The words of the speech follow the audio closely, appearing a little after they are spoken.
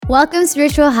Welcome,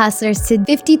 spiritual hustlers, to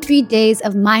 53 Days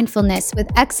of Mindfulness with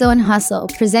XO and Hustle,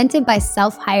 presented by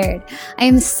Self Hired. I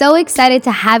am so excited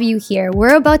to have you here.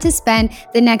 We're about to spend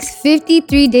the next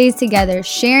 53 days together,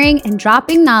 sharing and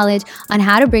dropping knowledge on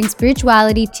how to bring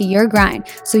spirituality to your grind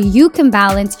so you can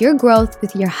balance your growth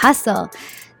with your hustle.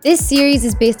 This series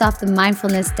is based off the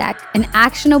Mindfulness Deck, an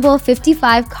actionable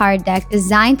 55 card deck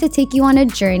designed to take you on a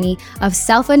journey of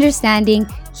self-understanding,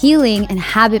 healing, and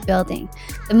habit building.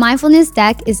 The Mindfulness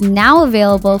Deck is now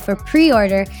available for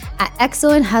pre-order at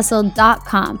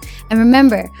xoandhustle.com. And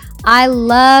remember, I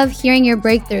love hearing your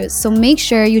breakthroughs, so make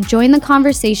sure you join the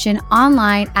conversation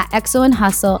online at XO and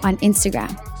Hustle on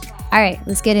Instagram. All right,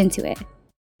 let's get into it.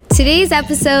 Today's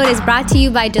episode is brought to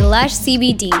you by Delush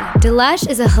CBD. Delush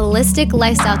is a holistic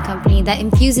lifestyle company that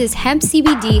infuses hemp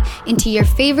CBD into your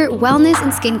favorite wellness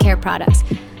and skincare products.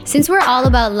 Since we're all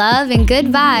about love and good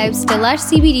vibes, Delush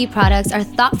CBD products are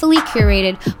thoughtfully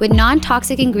curated with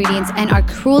non-toxic ingredients and are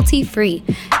cruelty-free.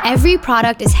 Every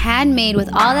product is handmade with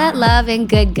all that love and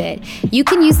good. You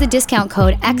can use the discount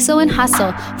code XO and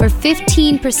Hustle for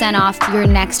 15% off your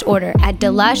next order at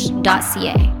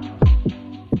delush.ca.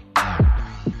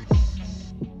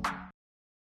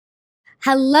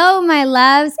 Hello, my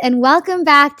loves, and welcome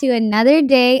back to another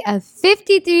day of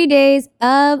 53 Days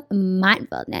of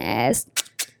Mindfulness.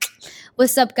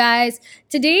 What's up, guys?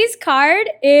 Today's card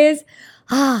is,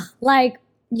 I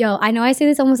know I say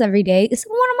this almost every day. It's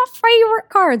one of my favorite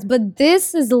cards, but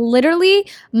this is literally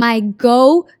my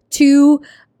go-to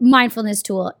mindfulness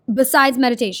tool besides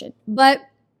meditation. But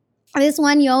this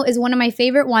one, is one of my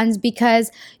favorite ones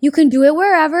because you can do it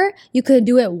wherever, you can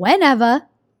do it whenever.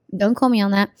 Don't call me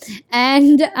on that.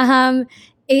 And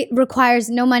it requires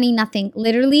no money, nothing.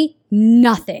 Literally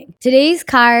nothing. Today's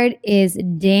card is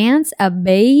Dance a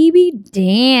Baby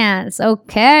Dance.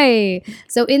 Okay.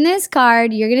 So in this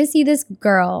card, you're going to see this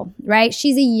girl, right?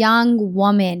 She's a young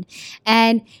woman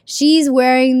and she's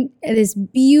wearing this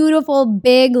beautiful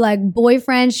big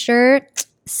boyfriend shirt.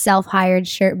 Self-hired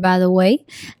shirt, by the way.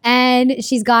 And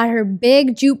she's got her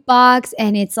big jukebox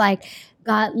and it's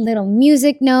got little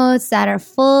music notes that are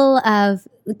full of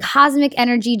cosmic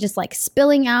energy just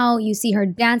spilling out. You see her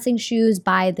dancing shoes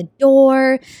by the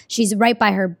door. She's right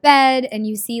by her bed and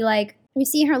you see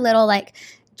her little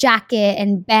jacket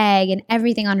and bag and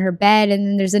everything on her bed. And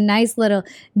then there's a nice little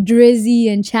Drizzy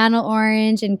and Channel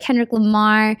Orange and Kendrick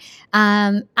Lamar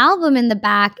album in the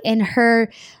back, and her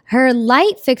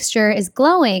light fixture is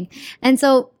glowing. And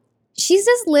so she's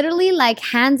just literally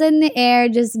hands in the air,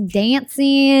 just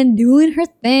dancing, doing her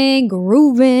thing,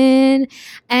 grooving,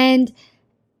 and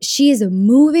she's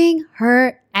moving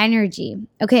her energy.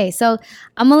 Okay, so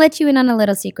I'm gonna let you in on a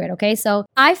little secret, okay? So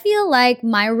I feel like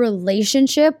my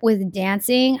relationship with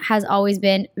dancing has always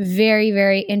been very,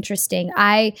 very interesting.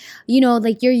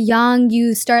 You're young,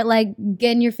 you start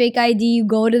getting your fake ID, you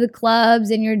go to the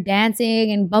clubs and you're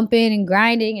dancing and bumping and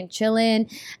grinding and chilling.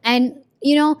 And,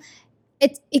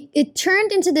 it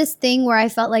turned into this thing where I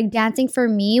felt like dancing for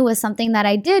me was something that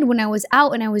I did when I was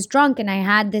out and I was drunk and I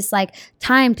had this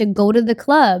time to go to the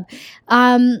club.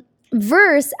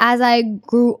 Versus as I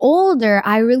grew older,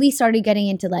 I really started getting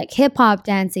into hip hop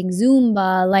dancing,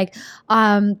 Zumba,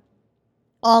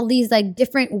 all these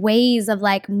different ways of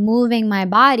moving my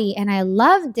body, and I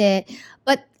loved it.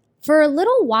 But for a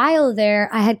little while there,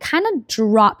 I had kind of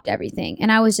dropped everything.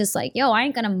 And I was just I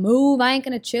ain't gonna move. I ain't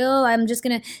gonna chill. I'm just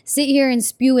gonna sit here and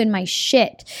spew in my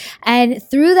shit. And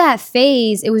through that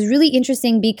phase, it was really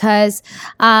interesting because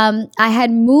I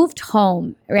had moved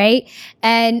home, right?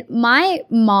 And my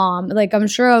mom, I'm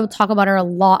sure I'll talk about her a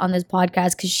lot on this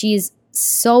podcast because she's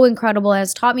so incredible,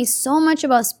 has taught me so much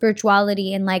about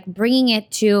spirituality and bringing it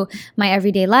to my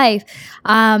everyday life.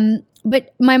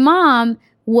 But my mom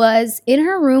was in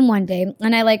her room one day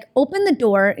and I opened the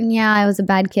door, and I was a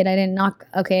bad kid. I didn't knock.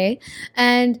 Okay.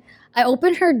 And I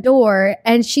opened her door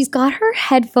and she's got her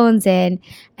headphones in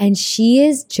and she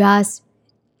is just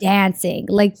dancing.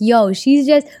 She's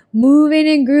just moving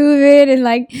and grooving and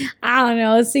I don't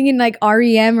know, singing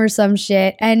REM or some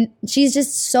shit. And she's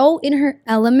just so in her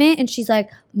element and she's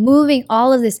moving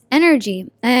all of this energy.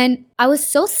 And I was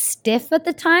so stiff at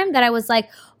the time that I was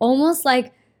almost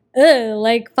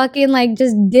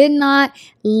just did not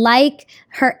like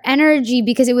her energy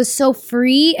because it was so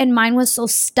free and mine was so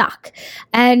stuck.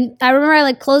 And I remember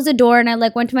I closed the door and I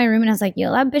went to my room and I was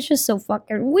that bitch is so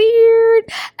fucking weird.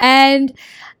 And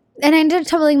I ended up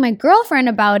telling my girlfriend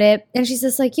about it, and she's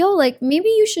just maybe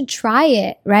you should try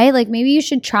it, right? Maybe you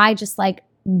should try just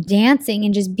dancing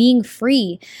and just being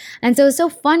free. And so it's so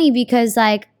funny because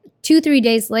 2-3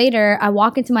 days later, I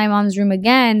walk into my mom's room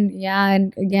again. Yeah,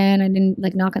 and again, I didn't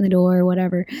like knock on the door or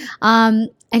whatever. And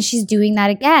she's doing that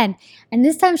again. And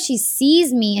this time she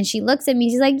sees me and she looks at me.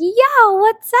 She's like, yo,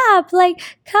 what's up? Like,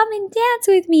 come and dance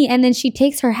with me. And then she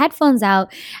takes her headphones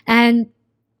out and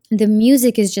the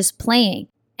music is just playing.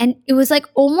 And it was like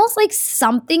almost like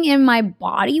something in my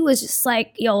body was just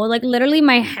like, like literally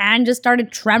my hand just started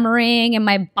tremoring and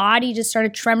my body just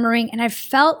started tremoring. And I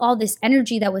felt all this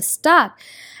energy that was stuck.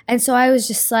 And so I was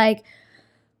just like,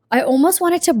 I almost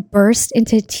wanted to burst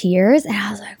into tears. And I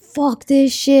was like, fuck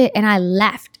this shit. And I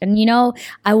left. And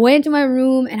I went into my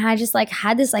room and I just like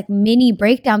had this like mini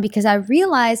breakdown because I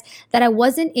realized that I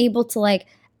wasn't able to like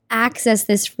access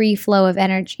this free flow of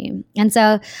energy. And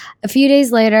so a few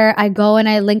days later, I go and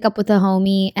I link up with a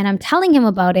homie and I'm telling him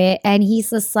about it. And he's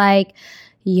just like,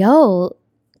 yo,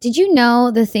 did you know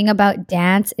the thing about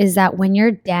dance is that when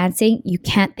you're dancing, you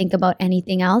can't think about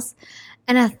anything else?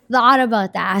 And I thought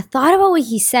about that. I thought about what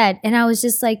he said. And I was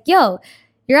just like, yo,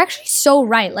 you're actually so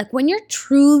right. Like when you're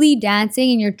truly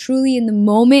dancing and you're truly in the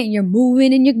moment and you're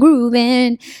moving and you're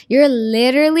grooving, you're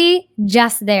literally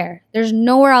just there. There's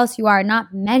nowhere else you are,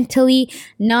 not mentally,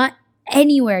 not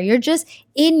anywhere. You're just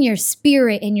in your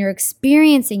spirit and you're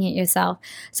experiencing it yourself.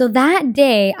 So that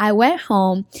day I went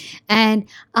home and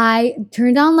I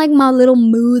turned on like my little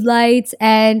mood lights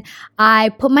and I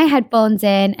put my headphones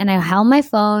in and I held my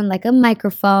phone like a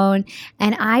microphone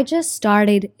and I just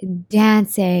started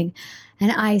dancing.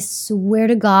 And I swear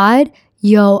to God,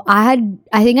 I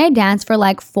think I danced for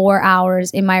like 4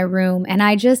 hours in my room and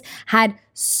I just had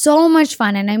so much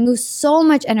fun and I moved so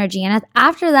much energy. And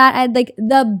after that, I had like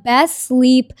the best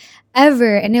sleep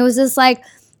ever. And it was just like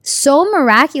so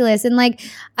miraculous. And like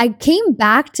I came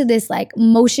back to this like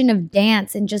motion of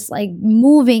dance and just like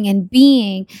moving and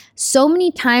being so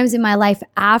many times in my life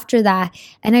after that.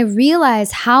 And I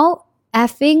realized how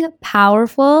effing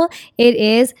powerful it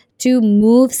is to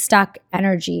move stuck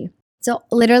energy. So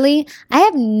literally, I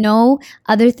have no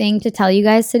other thing to tell you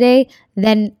guys today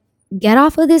than get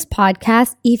off of this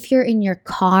podcast if you're in your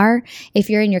car, if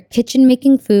you're in your kitchen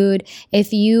making food,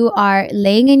 if you are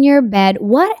laying in your bed,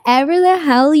 whatever the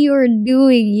hell you're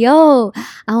doing,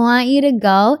 I want you to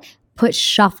go put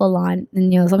shuffle on.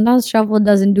 And sometimes shuffle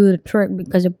doesn't do the trick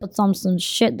because it puts on some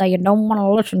shit that you don't want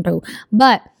to listen to.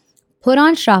 But put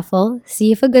on shuffle,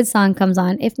 see if a good song comes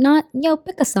on. If not,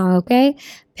 pick a song, okay?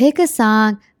 Pick a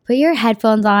song, put your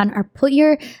headphones on or put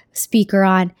your speaker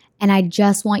on, and I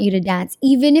just want you to dance,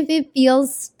 even if it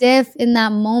feels stiff in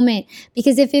that moment.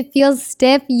 Because if it feels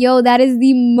stiff, that is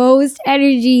the most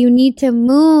energy you need to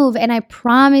move. And I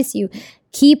promise you,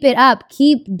 keep it up,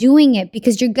 keep doing it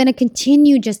because you're going to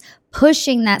continue just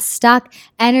pushing that stuck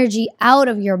energy out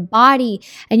of your body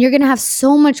and you're going to have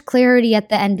so much clarity at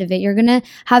the end of it. You're going to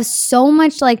have so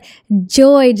much like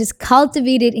joy just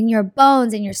cultivated in your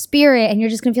bones and your spirit and you're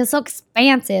just going to feel so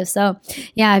expansive. So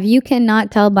yeah, if you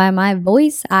cannot tell by my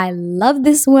voice, I love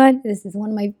this one. This is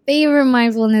one of my favorite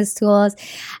mindfulness tools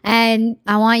and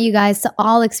I want you guys to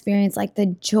all experience like the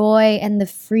joy and the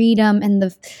freedom and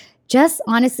the just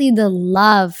honestly the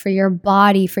love for your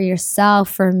body, for yourself,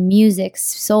 for music,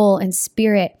 soul, and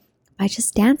spirit by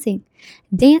just dancing.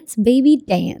 Dance, baby,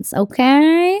 dance,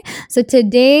 okay? So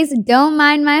today's Don't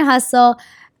Mind My Hustle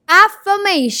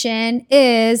affirmation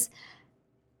is,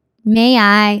 may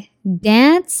I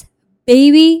dance,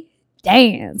 baby,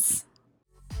 dance.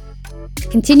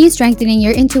 Continue strengthening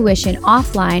your intuition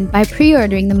offline by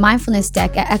pre-ordering the mindfulness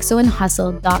deck at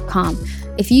xoandhustle.com.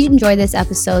 If you enjoyed this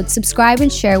episode, subscribe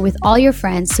and share with all your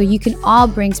friends so you can all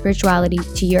bring spirituality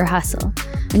to your hustle.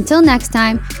 Until next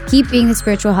time, keep being the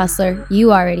spiritual hustler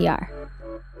you already are.